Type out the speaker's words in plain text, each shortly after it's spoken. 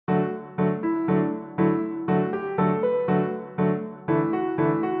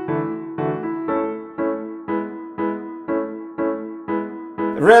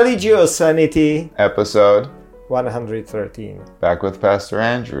Religiosanity, episode 113. back with Pastor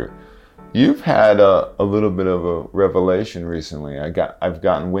Andrew. You've had a little bit of a revelation recently. I've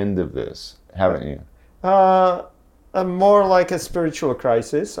gotten wind of this, haven't you? More like a spiritual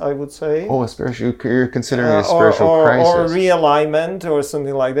crisis, I would say. Oh, you're considering a spiritual crisis. Or realignment or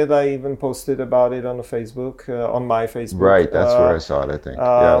something like that. I even posted about it on Facebook, on my Facebook. Right, that's where I saw it, I think.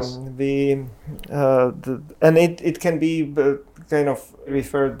 Yes. And it can be kind of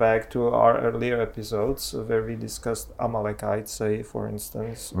referred back to our earlier episodes where we discussed Amalekites, say, for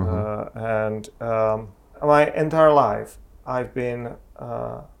instance. And my entire life, I've been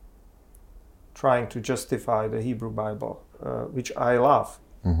trying to justify the Hebrew Bible, which I love,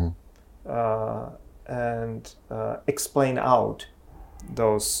 and explain out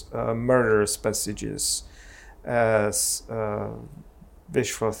those murderous passages as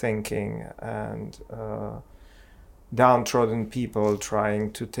wishful thinking and downtrodden people trying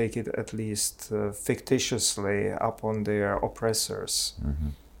to take it at least fictitiously upon their oppressors,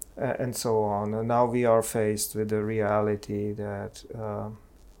 and so on. And now we are faced with the reality that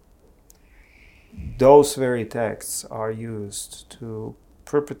those very texts are used to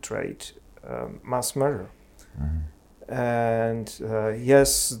perpetrate mass murder. And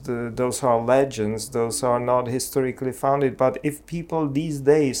yes, those are legends, those are not historically founded, but if people these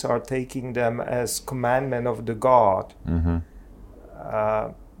days are taking them as commandment of the God,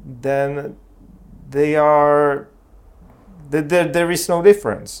 then they are, there is no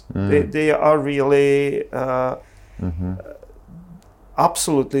difference. They are really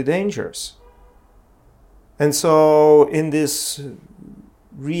absolutely dangerous. And so in this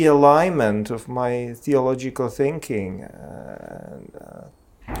realignment of my theological thinking,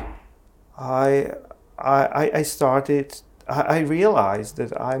 I realized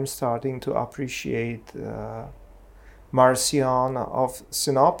that I'm starting to appreciate Marcion of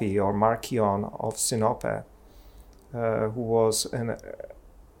Sinope, or Marcion of Sinope, who was a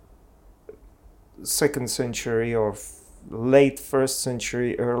 2nd century or late 1st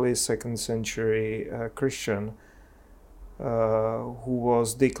century, early 2nd century Christian, who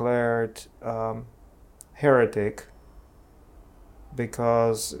was declared heretic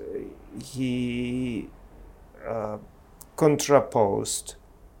because he contraposed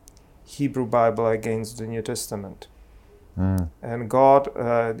Hebrew Bible against the New Testament. And God,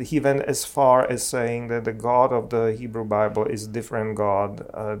 he went as far as saying that the God of the Hebrew Bible is a different God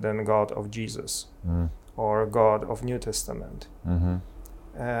than God of Jesus. Or God of New Testament.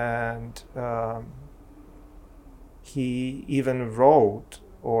 And he even wrote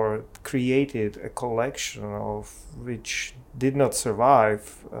or created a collection of which did not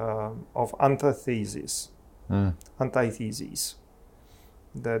survive, of antitheses.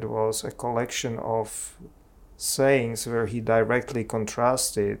 That was a collection of sayings where he directly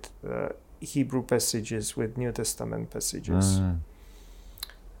contrasted Hebrew passages with New Testament passages.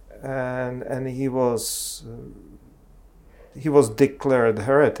 And he was declared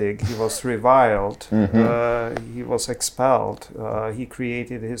heretic. He was reviled. He was expelled. He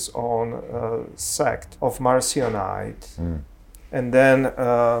created his own sect of Marcionite, and then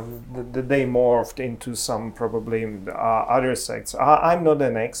they morphed into some probably other sects. I'm not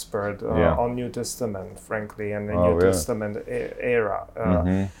an expert on New Testament, frankly, and the New Testament era.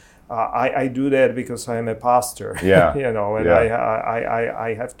 I do that because I'm a pastor, and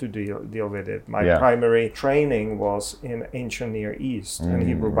I have to deal with it. My primary training was in ancient Near East and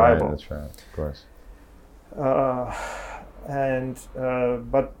Hebrew Bible. That's right, of course.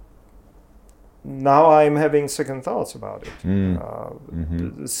 But now I'm having second thoughts about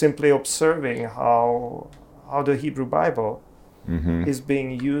it. Simply observing how the Hebrew Bible is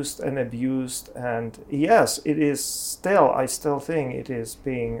being used and abused, and yes, it is still, I still think it is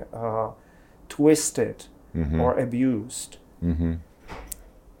being twisted or abused.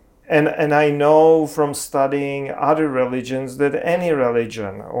 And I know from studying other religions that any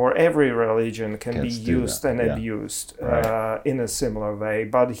religion or every religion can be used and abused in a similar way.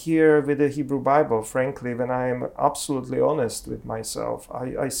 But here with the Hebrew Bible, frankly, when I am absolutely honest with myself,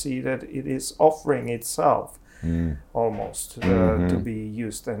 I see that it is offering itself almost to be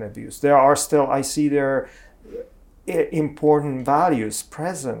used and abused. There are still, I see there important values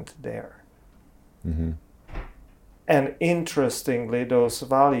present there. And interestingly, those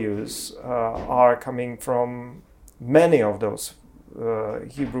values are coming from, many of those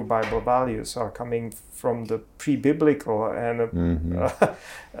Hebrew Bible values are coming from the pre-biblical and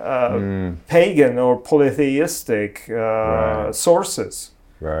pagan or polytheistic sources.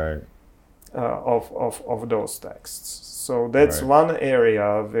 Of those texts. So that's one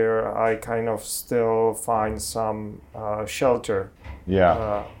area where I kind of still find some shelter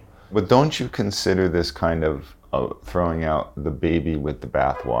Yeah. But don't you consider this kind of throwing out the baby with the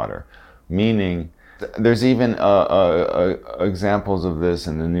bathwater? Meaning, there's even examples of this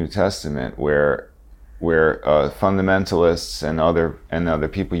in the New Testament where fundamentalists and other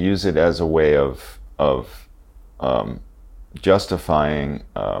people use it as a way of justifying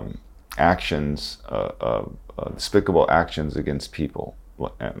actions, despicable actions against people.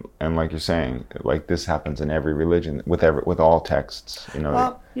 And like you're saying, like this happens in every religion with all texts, in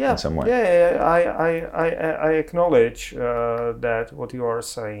some way. Yeah, I acknowledge that what you are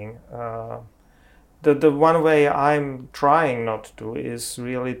saying. The one way I'm trying not to is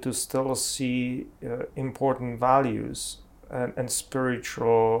really to still see important values and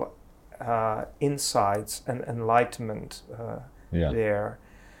spiritual insights and enlightenment there.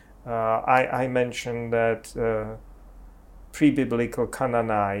 I mentioned that pre-biblical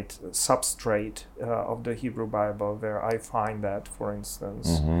Canaanite substrate of the Hebrew Bible, where I find that, for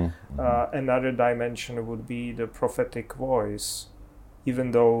instance. Another dimension would be the prophetic voice,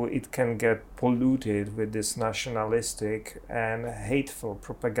 even though it can get polluted with this nationalistic and hateful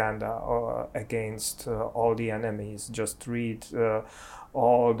propaganda against all the enemies. Just read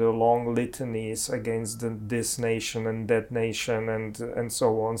all the long litanies against this nation and that nation and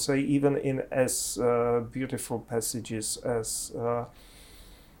so on. So even in as beautiful passages as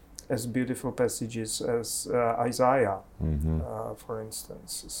Isaiah, for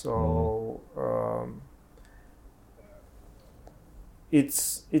instance. So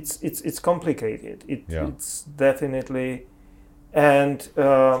it's complicated. It's definitely, and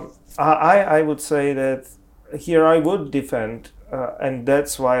I would say that here I would defend. And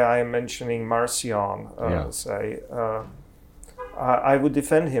that's why I'm mentioning Marcion. I would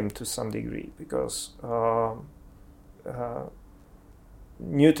defend him to some degree because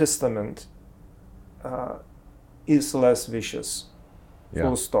New Testament is less vicious.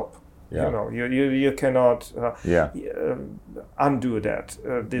 Full stop. You cannot undo that.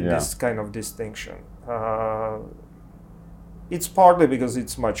 This kind of distinction. It's partly because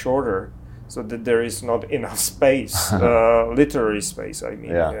it's much shorter. So that there is not enough space, literary space. I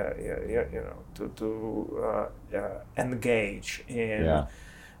mean, to engage in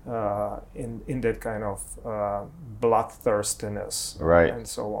that kind of bloodthirstiness, and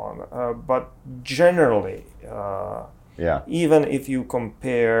so on. But generally, even if you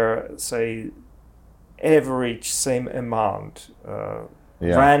compare, say, average same amount,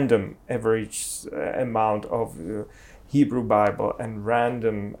 random average amount of Hebrew Bible and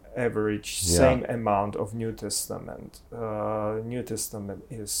random average same amount of New Testament. New Testament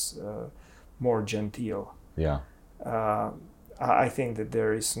is more genteel. I think that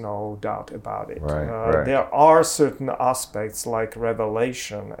there is no doubt about it. There are certain aspects like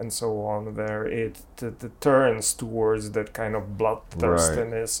Revelation and so on where it turns towards that kind of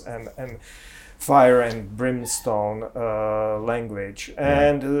bloodthirstiness and fire and brimstone language,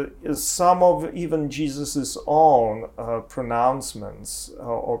 and some of even Jesus's own pronouncements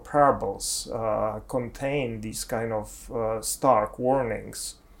or parables contain these kind of stark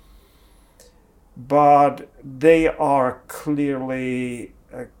warnings, but they are clearly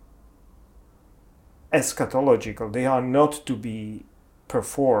eschatological. They are not to be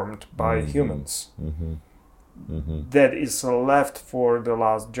performed by humans. That is left for the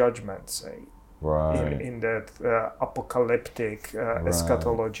last judgment, say. In that apocalyptic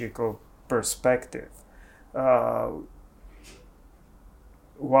eschatological perspective,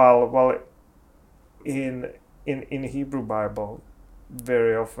 while in Hebrew Bible,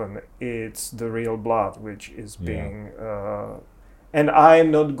 very often it's the real blood which is being. And I'm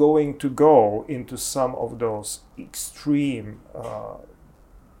not going to go into some of those extreme,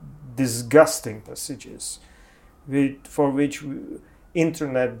 disgusting passages, for which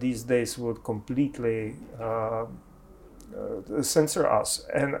internet these days would completely censor us,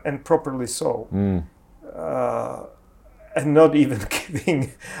 and properly so, and not even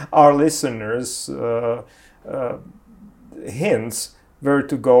giving our listeners hints where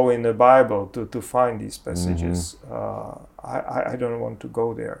to go in the Bible to find these passages. I don't want to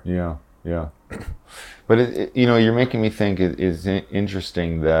go there. But you're making me think it is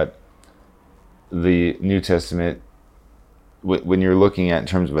interesting that the New Testament, when you're looking at in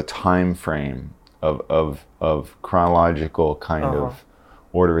terms of a time frame of chronological kind of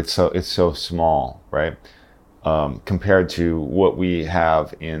order, it's so small, right? Compared to what we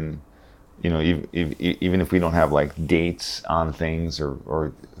have in, even if we don't have like dates on things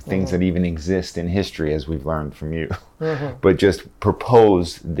or things that even exist in history, as we've learned from you, but just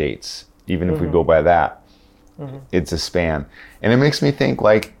proposed dates, even if we go by that, it's a span. And it makes me think,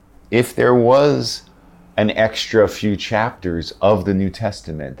 like, if there was an extra few chapters of the New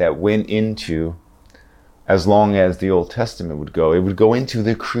Testament that went into, as long as the Old Testament would go, it would go into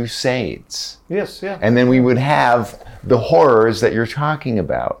the Crusades. Yes, yeah. And then we would have the horrors that you're talking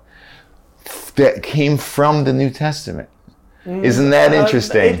about that came from the New Testament. Isn't that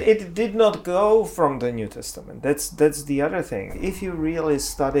interesting? It did not go from the New Testament. That's the other thing. If you really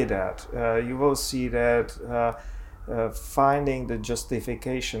study that, you will see that finding the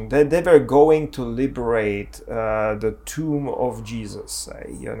justification, that they were going to liberate the tomb of Jesus,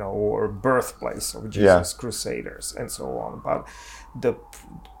 say, or birthplace of Jesus, Crusaders, and so on. But the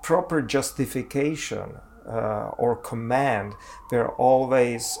proper justification or command were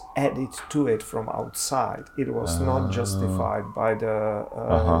always added to it from outside. It was not justified by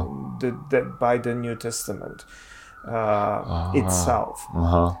by the New Testament itself.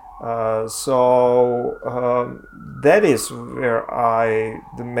 So that is where I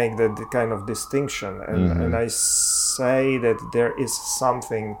make the kind of distinction, and I say that there is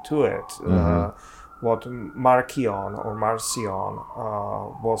something to it. What Marcion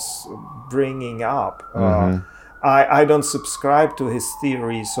was bringing up. I don't subscribe to his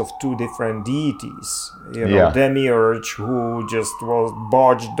theories of two different deities, Demiurge, who just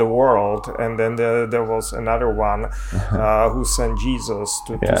bodged the world, and then there was another one who sent Jesus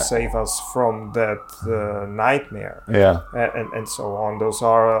to save us from that nightmare, and so on. Those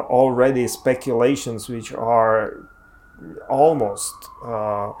are already speculations which are almost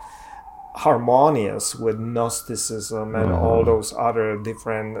harmonious with Gnosticism and all those other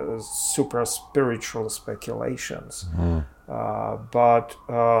different super spiritual speculations. But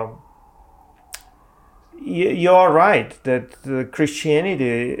you are right that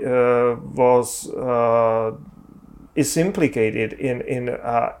Christianity is implicated in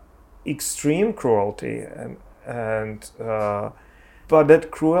extreme cruelty, and but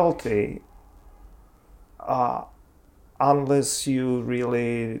that cruelty, unless you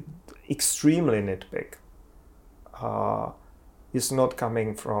really extremely nitpick, is not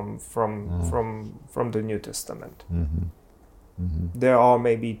coming from the New Testament. There are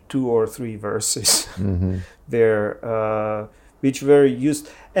maybe 2 or 3 verses there which were used,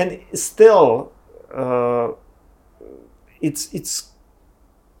 and still it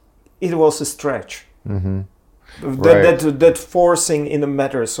was a stretch. That forcing in the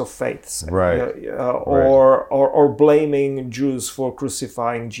matters of faith, or blaming Jews for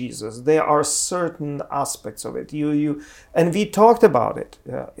crucifying Jesus. There are certain aspects of it. And we talked about it.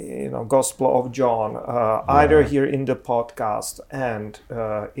 Gospel of John, either here in the podcast and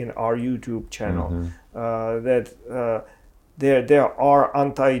in our YouTube channel. That there are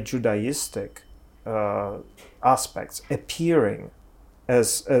anti-Judaistic aspects appearing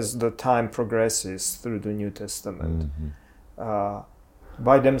as the time progresses through the New Testament.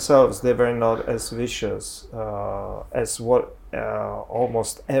 By themselves, they were not as vicious as what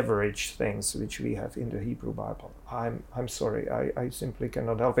almost average things which we have in the Hebrew Bible. I'm sorry, I simply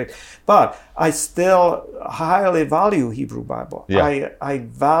cannot help it. But I still highly value Hebrew Bible. I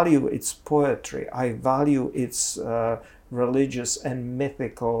value its poetry. I value its religious and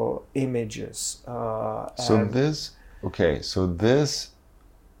mythical images.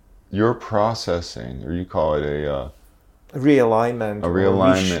 You're processing, or you call it a realignment,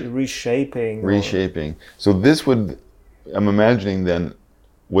 reshaping. So this would, I'm imagining then,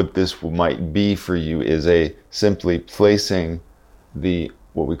 what this might be for you is simply placing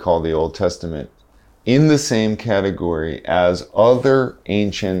what we call the Old Testament in the same category as other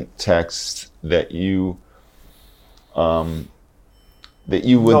ancient texts that you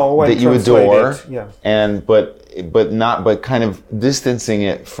adore, but kind of distancing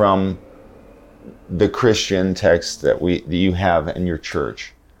it from the Christian text that you have in your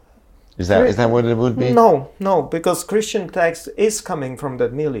church. Is that what it would be? No, because Christian text is coming from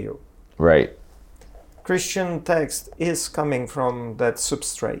that milieu. Right. Christian text is coming from that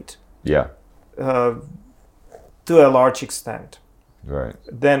substrate. Yeah. To a large extent. Right.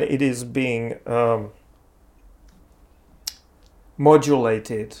 Then it is being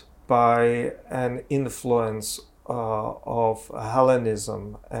modulated by an influence of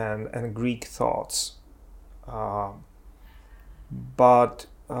Hellenism and Greek thoughts. But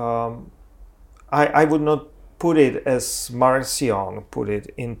I would not put it as Marcion put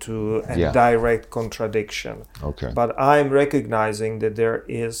it into a direct contradiction. Okay. But I'm recognizing that there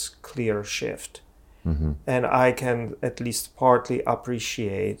is clear shift. And I can at least partly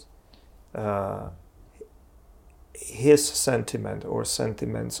appreciate his sentiment or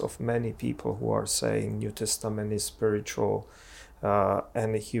sentiments of many people who are saying New Testament is spiritual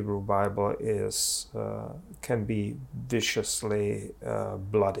and the Hebrew Bible can be viciously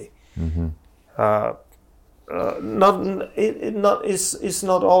bloody. it's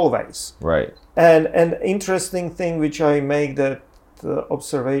not always. Right. And an interesting thing which I make that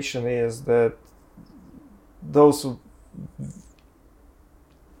observation is that those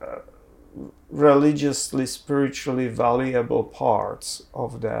religiously, spiritually valuable parts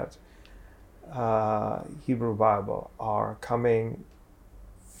of that Hebrew Bible are coming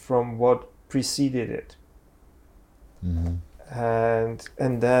from what preceded it. And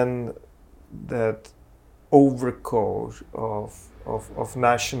then that overcoat of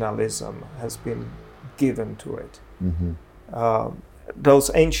nationalism has been given to it.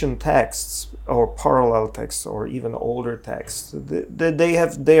 Those ancient texts or parallel texts or even older texts, they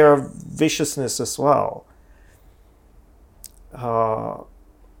have their viciousness as well.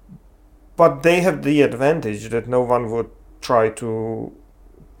 But they have the advantage that no one would try to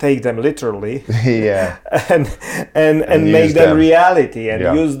take them literally and make them reality and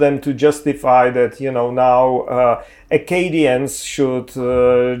use them to justify that, now Akkadians should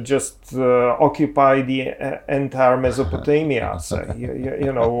just occupy the entire Mesopotamia, say,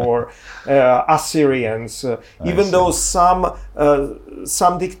 or Assyrians, even though some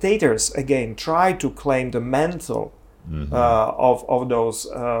dictators again try to claim the mantle of those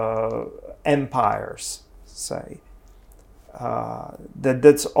empires, say.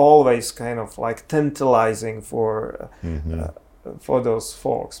 That's always kind of like tantalizing for those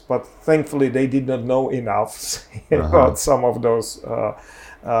folks, but thankfully they did not know enough about some of those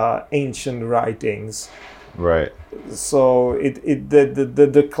ancient writings. Right. So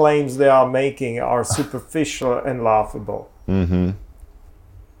the claims they are making are superficial and laughable.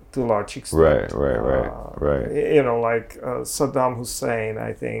 To a large extent. Right. Like Saddam Hussein,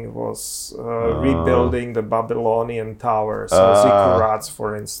 I think, was rebuilding the Babylonian towers, ziggurats,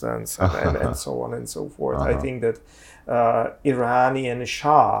 for instance, and so on and so forth. I think that Iranian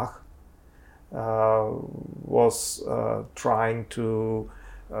Shah was trying to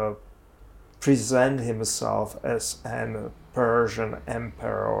present himself as an Persian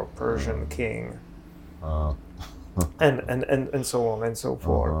emperor or Persian king. And so on and so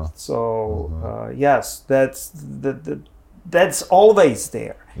forth. So yes, that's always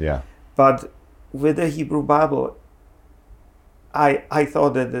there. Yeah. But with the Hebrew Bible, I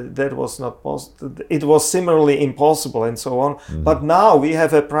thought that was not possible. It was similarly impossible and so on. But now we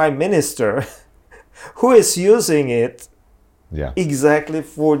have a prime minister who is using it exactly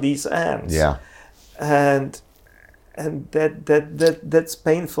for these ends. Yeah. And that's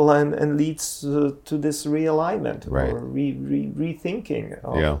painful and leads to this realignment or rethinking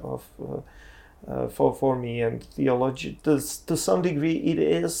for me, and theology. To some degree, it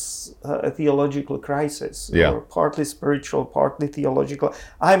is a theological crisis, or partly spiritual, partly theological.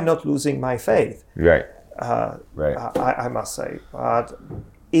 I'm not losing my faith, I must say, but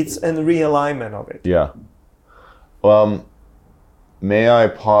it's a realignment of it. Yeah. May I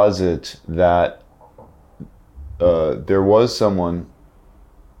posit that there was someone,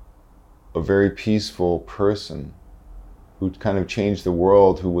 a very peaceful person, who kind of changed the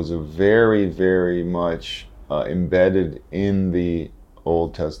world, who was a very, very much embedded in the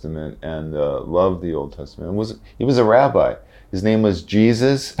Old Testament and loved the Old Testament. He was a rabbi. His name was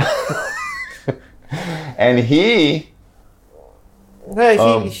Jesus. And he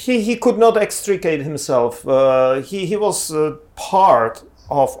could not extricate himself. He was part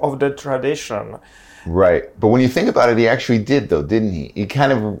of the tradition. Right, but when you think about it, he actually did, though, didn't he? He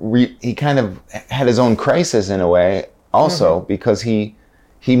kind of had his own crisis in a way, also, because he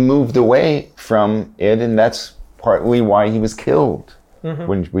moved away from it, and that's partly why he was killed.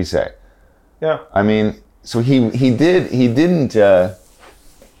 When we say, I mean, so he didn't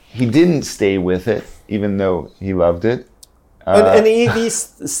stay with it, even though he loved it. And if he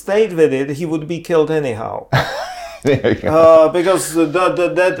stayed with it, he would be killed anyhow. There you go. Because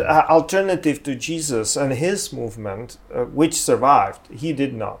that alternative to Jesus and his movement, which survived, he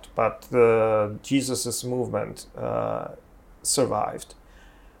did not, but Jesus's movement survived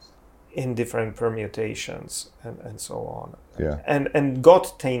in different permutations and so on. And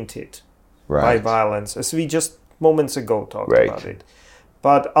got tainted by violence, as we just moments ago talked about it.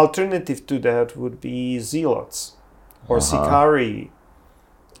 But alternative to that would be zealots or Sicarii,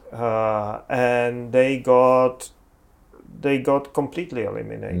 and they got completely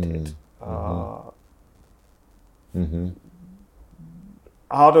eliminated.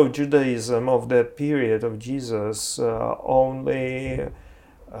 Out of Judaism of that period of Jesus, only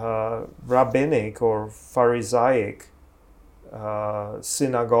rabbinic or Pharisaic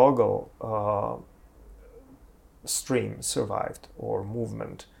synagogal stream survived, or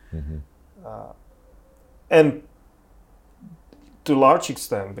movement. And to a large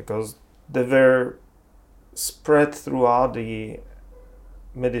extent because they were spread throughout the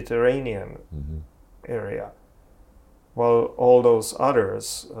Mediterranean area, while all those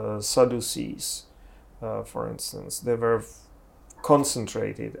others, Sadducees, for instance, they were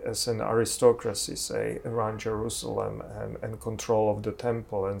concentrated as an aristocracy, say, around Jerusalem and control of the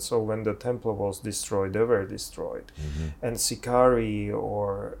temple. And so when the temple was destroyed, they were destroyed. And Sicarii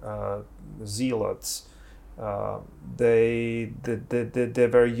or Zealots, they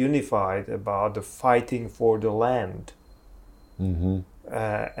were unified about the fighting for the land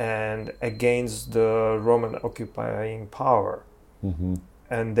and against the Roman occupying power.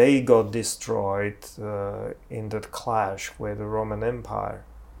 And they got destroyed in that clash with the Roman Empire.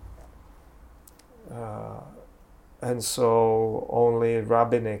 And so only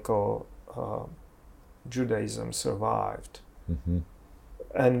rabbinical Judaism survived.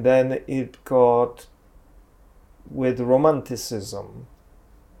 And then it got, with Romanticism,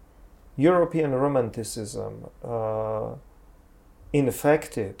 European Romanticism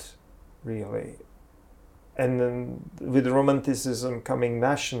infected, really. And then with Romanticism coming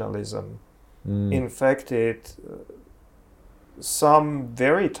nationalism, infected some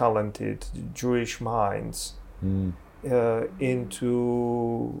very talented Jewish minds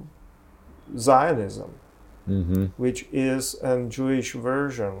into Zionism, which is a Jewish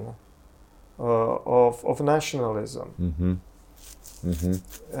version of nationalism.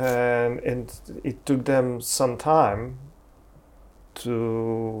 And it took them some time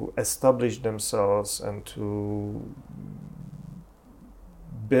to establish themselves and to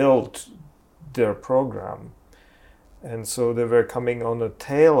build their program. And so they were coming on the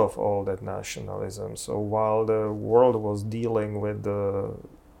tail of all that nationalism. So while the world was dealing with the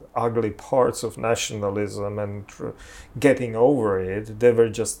ugly parts of nationalism and getting over it, they were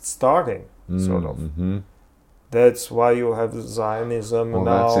just starting, sort of. That's why you have Zionism well,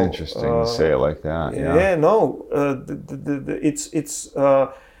 now. That's interesting to say it like that. It's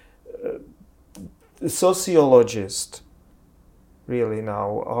sociologists really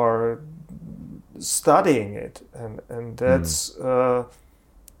now are studying it, and that's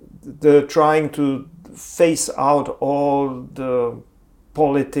they're trying to phase out all the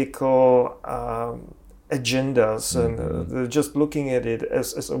political agendas, and they're just looking at it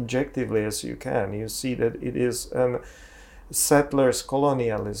as objectively as you can. You see that it is an settlers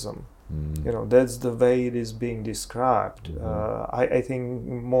colonialism. You know, that's the way it is being described. I think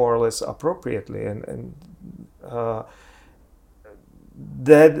more or less appropriately, and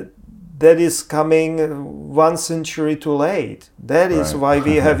that is coming 1 century too late. That is why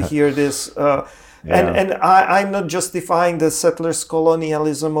we have here this. And I'm not justifying the settlers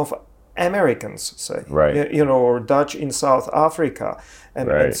colonialism of Americans, say, you know, or Dutch in South Africa,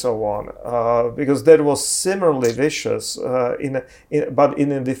 and so on, because that was similarly vicious, but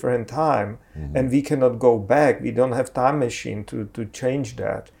in a different time, and we cannot go back. We don't have time machine to change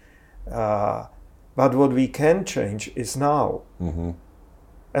that. But what we can change is now,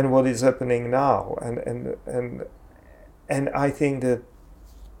 and what is happening now, and I think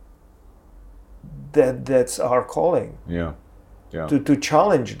that's our calling. To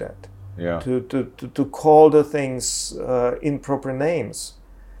challenge that. To call the things in proper names.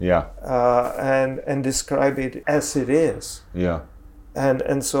 And describe it as it is.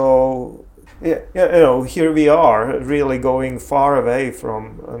 And so you know, here we are really going far away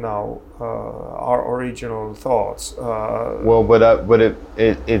from now our original thoughts. Well, but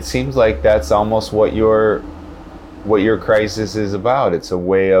it seems like that's almost what your crisis is about. It's a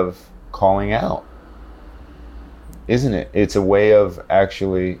way of calling out, isn't it? It's a way of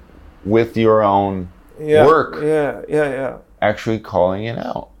actually, with your own work, actually calling it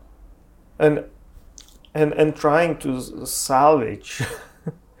out, and trying to salvage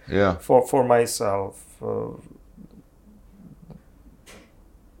for myself.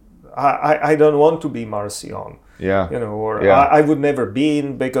 I don't want to be Marcion, you know, or I would never be,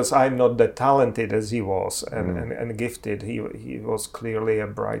 because I'm not that talented as he was and gifted. He was clearly a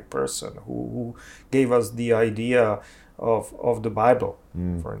bright person who gave us the idea of the Bible,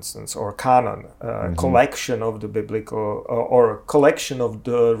 for instance, or canon, collection of the biblical or collection of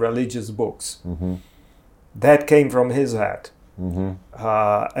the religious books. That came from his head.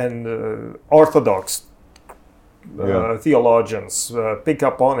 And Orthodox theologians pick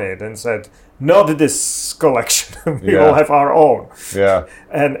up on it and said, not this collection, we all have our own.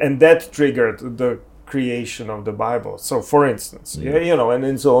 And that triggered the creation of the Bible. So, for instance, you know,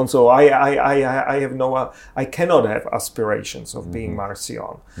 and so on. So I have I cannot have aspirations of being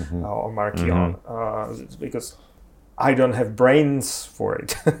Marcion or Marcion because I don't have brains for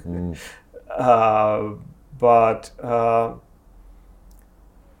it. But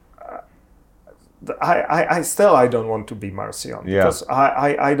I don't want to be Marcion, Yeah. because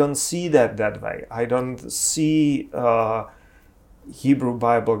I don't see that way. I don't see Hebrew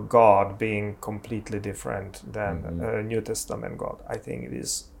Bible God being completely different than New Testament God. I think it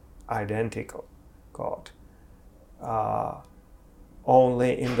is identical God.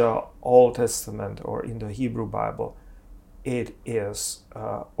 Only in the Old Testament or in the Hebrew Bible, it is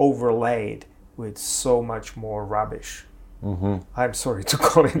overlaid with so much more rubbish. I'm sorry to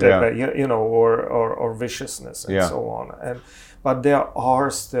call it that way, or viciousness and so on. But there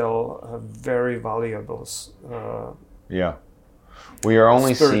are still very valuable. We are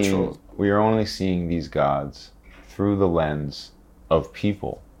only spiritual. seeing these gods through the lens of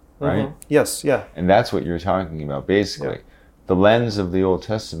people, right? Yes, yeah. And that's what you're talking about, basically. Yeah. The lens of the Old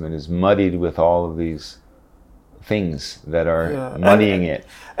Testament is muddied with all of these things that are muddying it.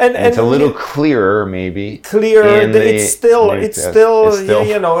 And it's a little clearer, maybe. Clearer. It's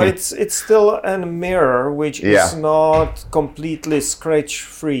still a mirror which is not completely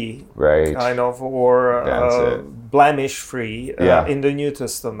scratch-free, right? Kind of, or blemish-free in the New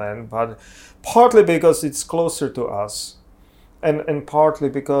Testament, but partly because it's closer to us, and partly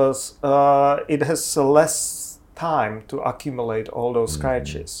because it has less time to accumulate all those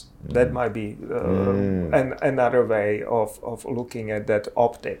scratches. That might be another way of looking at that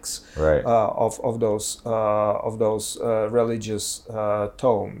optics of those religious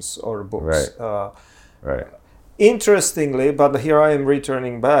tomes or books. Right. Interestingly, but here I am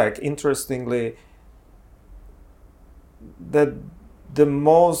returning back. Interestingly, that the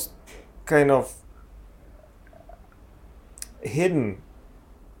most kind of hidden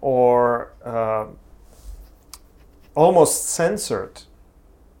or almost censored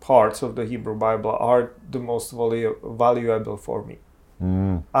parts of the Hebrew Bible are the most valuable for me.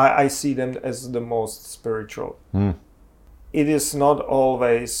 I see them as the most spiritual. It is not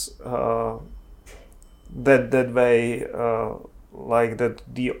always that way, like that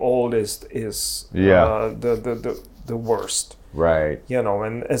the oldest is the worst. Right.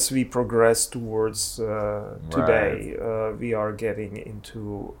 And as we progress towards today, we are getting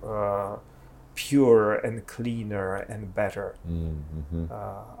into pure and cleaner and better.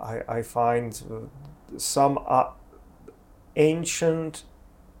 I find some ancient,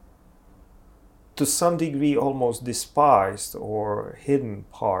 to some degree almost despised or hidden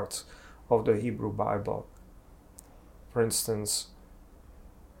parts of the Hebrew Bible. For instance,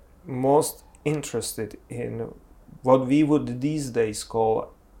 most interested in what we would these days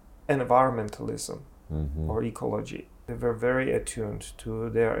call environmentalism or ecology. They were very attuned to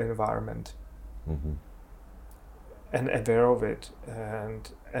their environment. And aware of it, and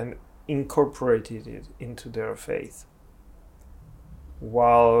incorporated it into their faith.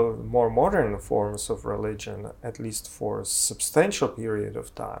 While more modern forms of religion, at least for a substantial period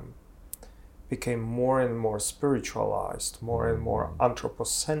of time, became more and more spiritualized, more and more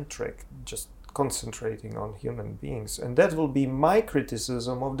anthropocentric, just concentrating on human beings. And that will be my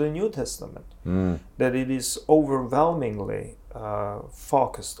criticism of the New Testament, that it is overwhelmingly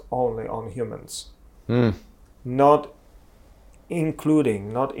focused only on humans, not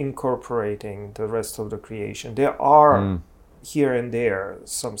incorporating the rest of the creation. There are here and there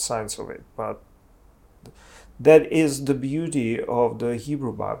some signs of it, but that is the beauty of the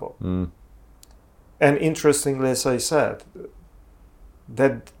Hebrew Bible. And interestingly, as I said,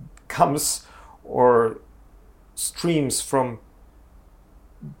 that comes or streams from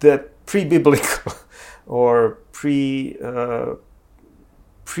that pre-biblical or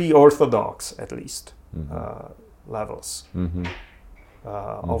pre-orthodox, at least levels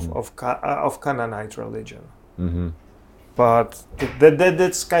of Canaanite religion. But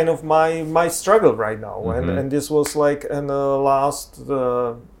that's kind of my struggle right now, and this was like an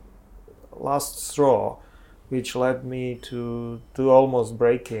last straw, which led me to almost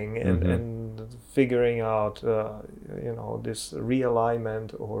breaking and figuring out this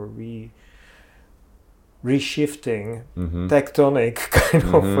realignment or reshifting tectonic kind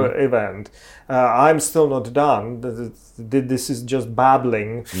of event. I'm still not done. This is just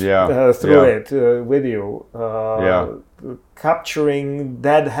babbling through it with you, capturing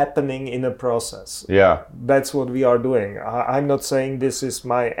that happening in a process. That's what we are doing. I'm not saying this is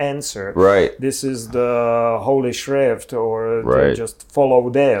my answer. Right. This is the Holy Shrift, or just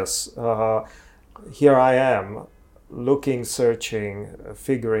follow this. Here I am, looking, searching,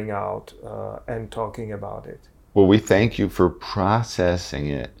 figuring out, and talking about it. Well, we thank you for processing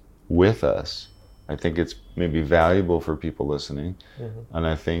it with us. I think it's maybe valuable for people listening. And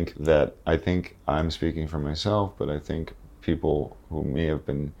I think I'm speaking for myself, but I think people who may have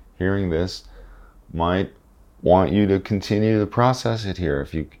been hearing this might want you to continue to process it here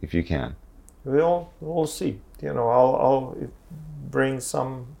if you can. we'll see. I'll bring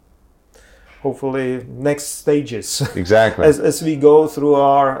some, hopefully, next stages. Exactly. as we go through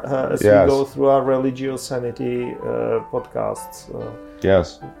our Yes. we go through our religiosity podcasts.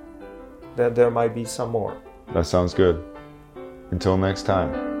 Yes. That there might be some more. That sounds good. Until next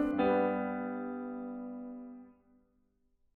time.